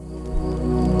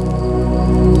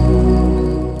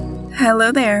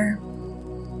Hello there.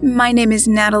 My name is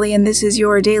Natalie, and this is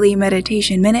your daily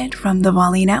meditation minute from the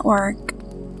Volley Network.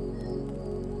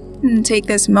 Take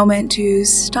this moment to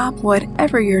stop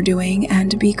whatever you're doing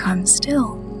and become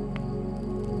still.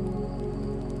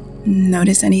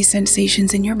 Notice any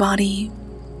sensations in your body.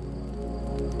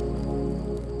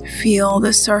 Feel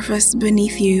the surface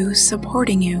beneath you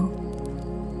supporting you.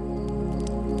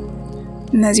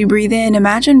 And as you breathe in,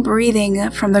 imagine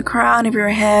breathing from the crown of your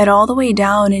head all the way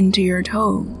down into your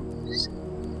toes.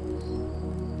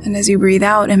 And as you breathe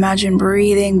out, imagine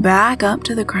breathing back up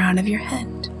to the crown of your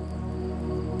head.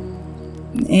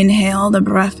 Inhale, the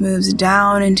breath moves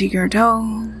down into your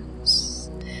toes.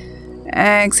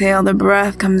 Exhale, the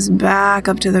breath comes back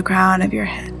up to the crown of your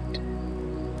head.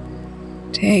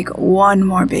 Take one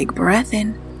more big breath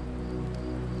in.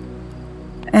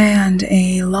 And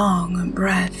a long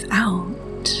breath out.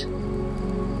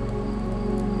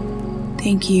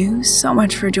 Thank you so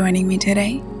much for joining me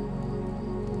today.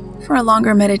 For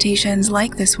longer meditations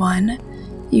like this one,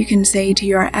 you can say to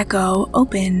your Echo,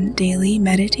 "Open daily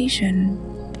meditation."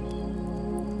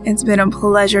 It's been a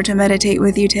pleasure to meditate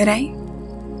with you today.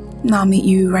 I'll meet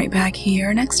you right back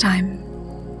here next time.